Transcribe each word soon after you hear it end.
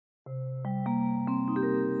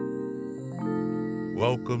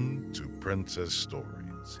Welcome to Princess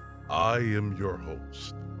Stories. I am your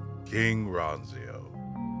host, King Ronzio.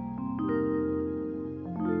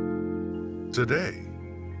 Today,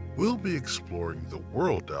 we'll be exploring the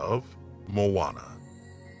world of Moana.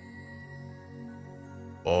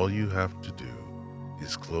 All you have to do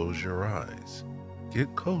is close your eyes,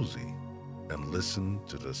 get cozy, and listen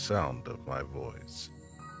to the sound of my voice.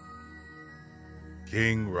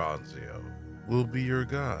 King Ronzio will be your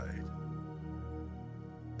guide.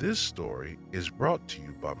 This story is brought to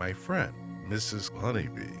you by my friend, Mrs.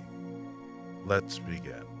 Honeybee. Let's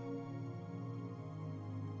begin.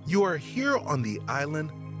 You are here on the island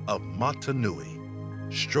of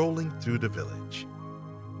Motunui, strolling through the village.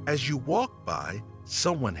 As you walk by,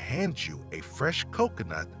 someone hands you a fresh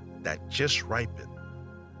coconut that just ripened.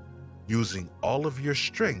 Using all of your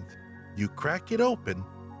strength, you crack it open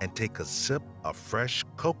and take a sip of fresh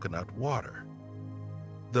coconut water.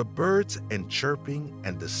 The birds and chirping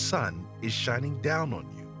and the sun is shining down on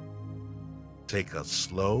you. Take a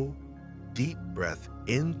slow, deep breath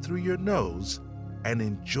in through your nose and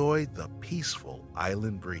enjoy the peaceful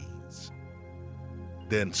island breeze.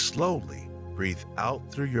 Then slowly breathe out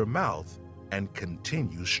through your mouth and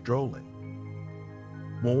continue strolling.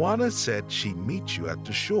 Moana said she'd meet you at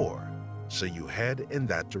the shore, so you head in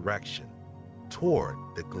that direction, toward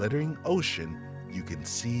the glittering ocean you can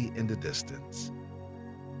see in the distance.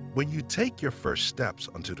 When you take your first steps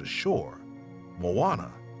onto the shore,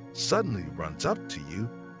 Moana suddenly runs up to you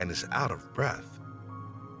and is out of breath.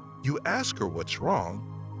 You ask her what's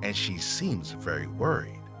wrong, and she seems very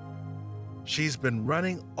worried. She's been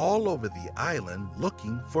running all over the island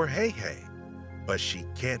looking for Hei, but she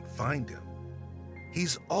can't find him.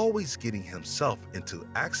 He's always getting himself into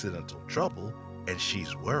accidental trouble, and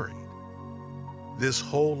she's worried. This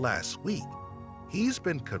whole last week, he's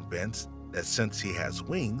been convinced that since he has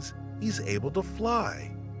wings, he's able to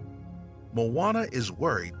fly. Moana is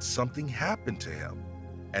worried something happened to him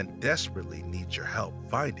and desperately needs your help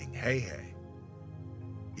finding Hei.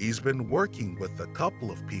 He's been working with a couple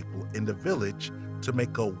of people in the village to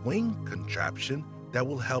make a wing contraption that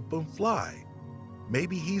will help him fly.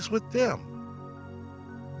 Maybe he's with them.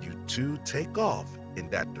 You two take off in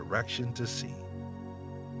that direction to see.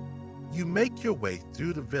 You make your way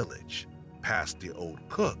through the village, past the old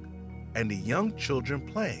cook and the young children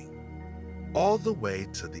playing, all the way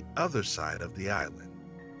to the other side of the island.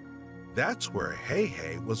 That's where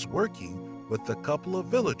Hei was working with a couple of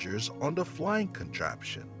villagers on the flying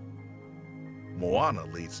contraption. Moana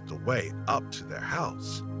leads the way up to their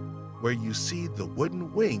house, where you see the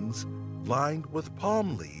wooden wings lined with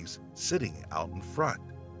palm leaves sitting out in front.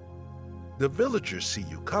 The villagers see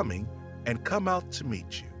you coming and come out to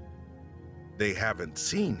meet you. They haven't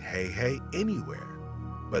seen Hei anywhere,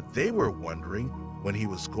 but they were wondering when he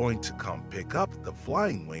was going to come pick up the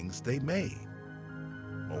flying wings they made.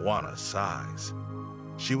 Moana sighs.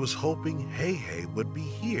 She was hoping Hei would be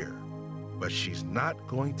here, but she's not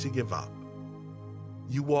going to give up.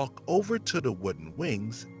 You walk over to the wooden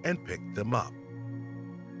wings and pick them up.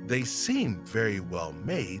 They seem very well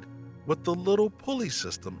made, with the little pulley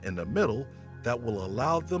system in the middle that will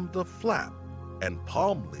allow them to flap, and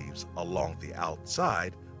palm leaves along the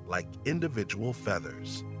outside like individual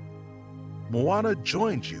feathers. Moana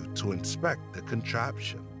joins you to inspect the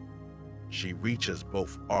contraption. She reaches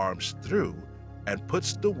both arms through and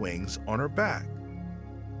puts the wings on her back.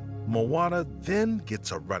 Moana then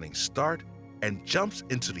gets a running start and jumps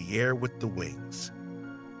into the air with the wings.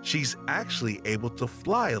 She's actually able to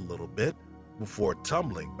fly a little bit before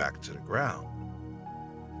tumbling back to the ground.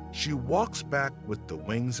 She walks back with the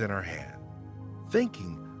wings in her hand,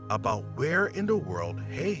 thinking about where in the world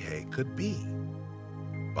Hei could be.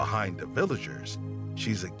 Behind the villagers,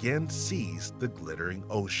 she's again sees the glittering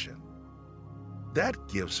ocean. That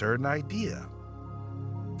gives her an idea.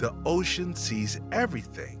 The ocean sees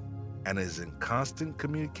everything and is in constant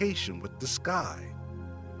communication with the sky.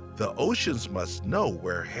 The oceans must know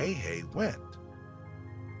where Hei went.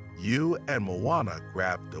 You and Moana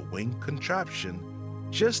grab the wing contraption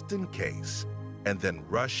just in case, and then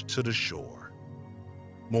rush to the shore.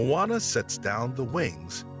 Moana sets down the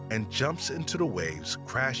wings and jumps into the waves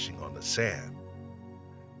crashing on the sand.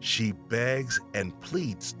 She begs and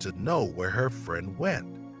pleads to know where her friend went.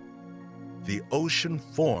 The ocean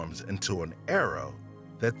forms into an arrow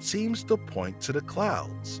that seems to point to the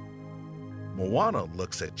clouds. Moana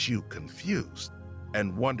looks at you confused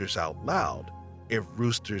and wonders out loud if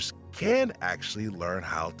roosters can actually learn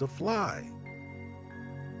how to fly.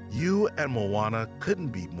 You and Moana couldn't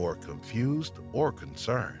be more confused or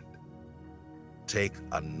concerned. Take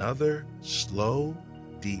another slow,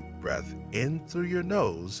 deep breath in through your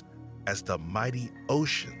nose as the mighty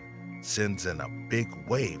ocean sends in a big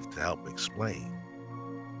wave to help explain.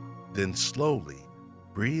 Then slowly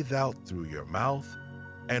breathe out through your mouth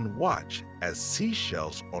and watch as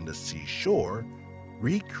seashells on the seashore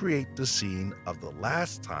recreate the scene of the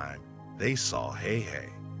last time they saw Hei Hei.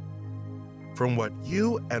 From what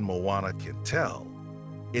you and Moana can tell,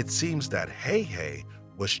 it seems that Hei Hei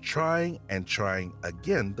was trying and trying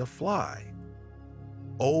again to fly.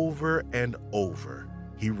 Over and over,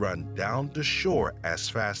 he ran down the shore as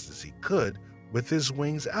fast as he could with his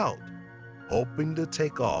wings out, hoping to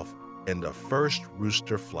take off in the first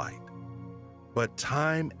rooster flight. But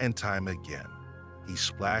time and time again, he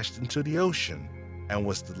splashed into the ocean and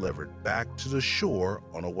was delivered back to the shore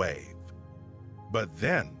on a wave. But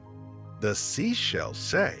then, the seashells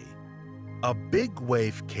say, a big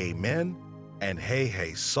wave came in and Hei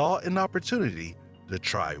Hei saw an opportunity to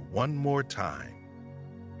try one more time.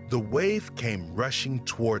 The wave came rushing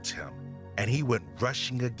towards him, and he went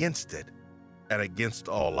rushing against it. And against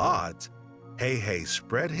all odds, Hei Hei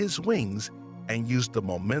spread his wings and used the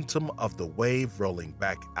momentum of the wave rolling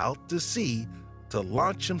back out to sea to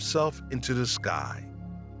launch himself into the sky.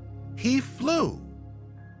 He flew.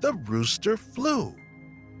 The rooster flew.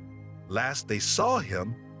 Last they saw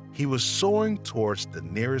him, he was soaring towards the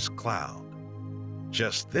nearest cloud.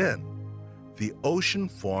 Just then, the ocean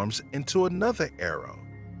forms into another arrow,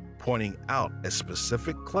 pointing out a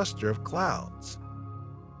specific cluster of clouds.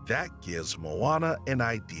 That gives Moana an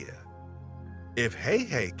idea. If Hei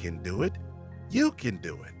Hei can do it, you can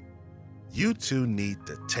do it. You two need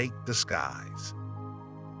to take the skies.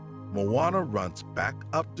 Moana runs back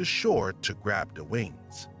up the shore to grab the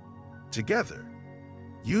wings. Together,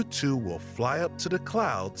 you two will fly up to the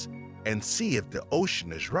clouds and see if the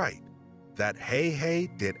ocean is right, that Hei Hei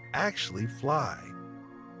did actually fly.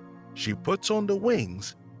 She puts on the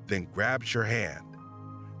wings, then grabs your hand.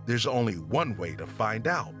 There's only one way to find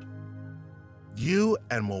out. You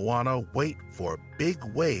and Moana wait for a big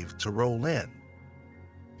wave to roll in.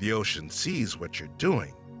 The ocean sees what you're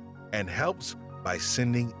doing and helps by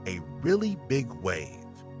sending a really big wave.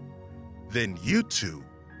 Then you two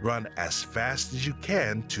run as fast as you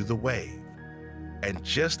can to the wave, and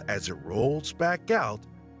just as it rolls back out,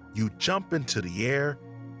 you jump into the air,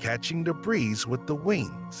 catching the breeze with the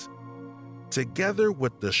wings. Together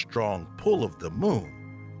with the strong pull of the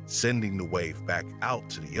moon, sending the wave back out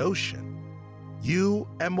to the ocean, you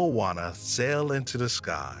and Moana sail into the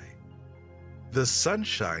sky. The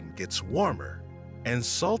sunshine gets warmer, and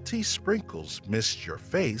salty sprinkles mist your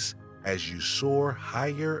face as you soar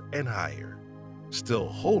higher and higher, still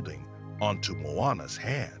holding onto Moana's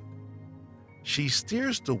hand. She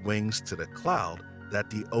steers the wings to the cloud that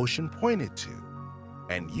the ocean pointed to,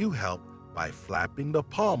 and you help by flapping the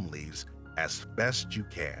palm leaves as best you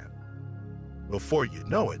can. Before you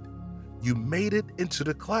know it, you made it into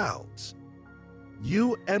the clouds.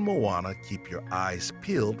 You and Moana keep your eyes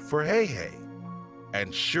peeled for Hei Hei,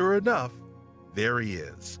 and sure enough, there he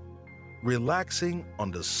is, relaxing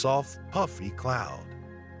on the soft, puffy cloud.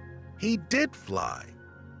 He did fly.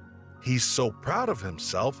 He's so proud of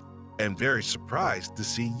himself and very surprised to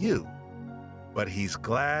see you. But he's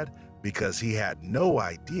glad because he had no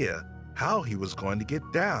idea how he was going to get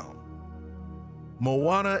down.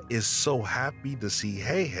 Moana is so happy to see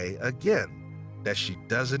Hei Hei again that she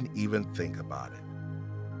doesn't even think about it.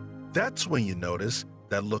 That's when you notice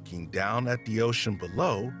that looking down at the ocean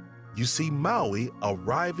below, you see Maui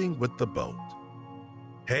arriving with the boat.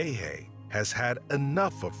 Hei Hei has had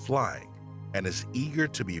enough of flying and is eager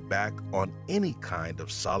to be back on any kind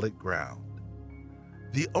of solid ground.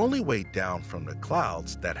 The only way down from the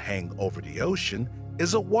clouds that hang over the ocean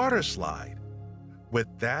is a water slide. With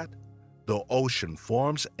that, the ocean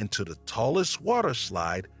forms into the tallest water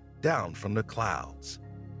slide down from the clouds.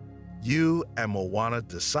 You and Moana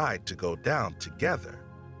decide to go down together.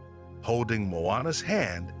 Holding Moana's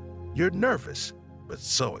hand, you're nervous but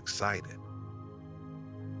so excited.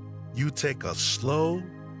 You take a slow,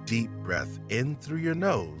 deep breath in through your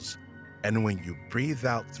nose, and when you breathe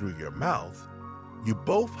out through your mouth, you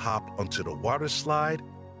both hop onto the water slide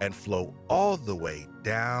and float all the way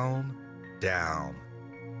down, down,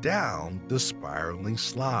 down the spiraling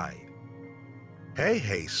slide. Hei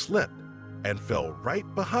Hei slipped and fell right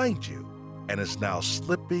behind you and is now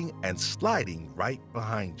slipping and sliding right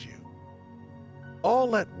behind you.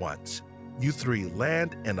 All at once, you three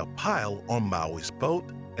land in a pile on Maui's boat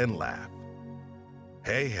and laugh.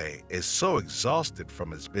 Hei Hei is so exhausted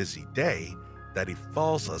from his busy day that he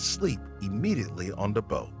falls asleep immediately on the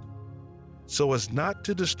boat. So as not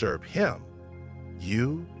to disturb him,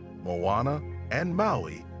 you, Moana, and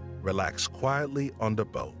Maui relax quietly on the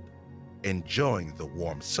boat. enjoying the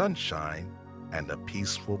warm sunshine and a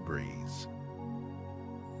peaceful breeze.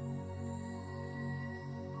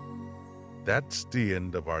 That's the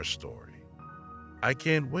end of our story. I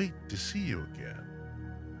can't wait to see you again.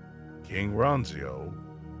 King Ronzio,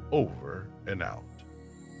 over and out.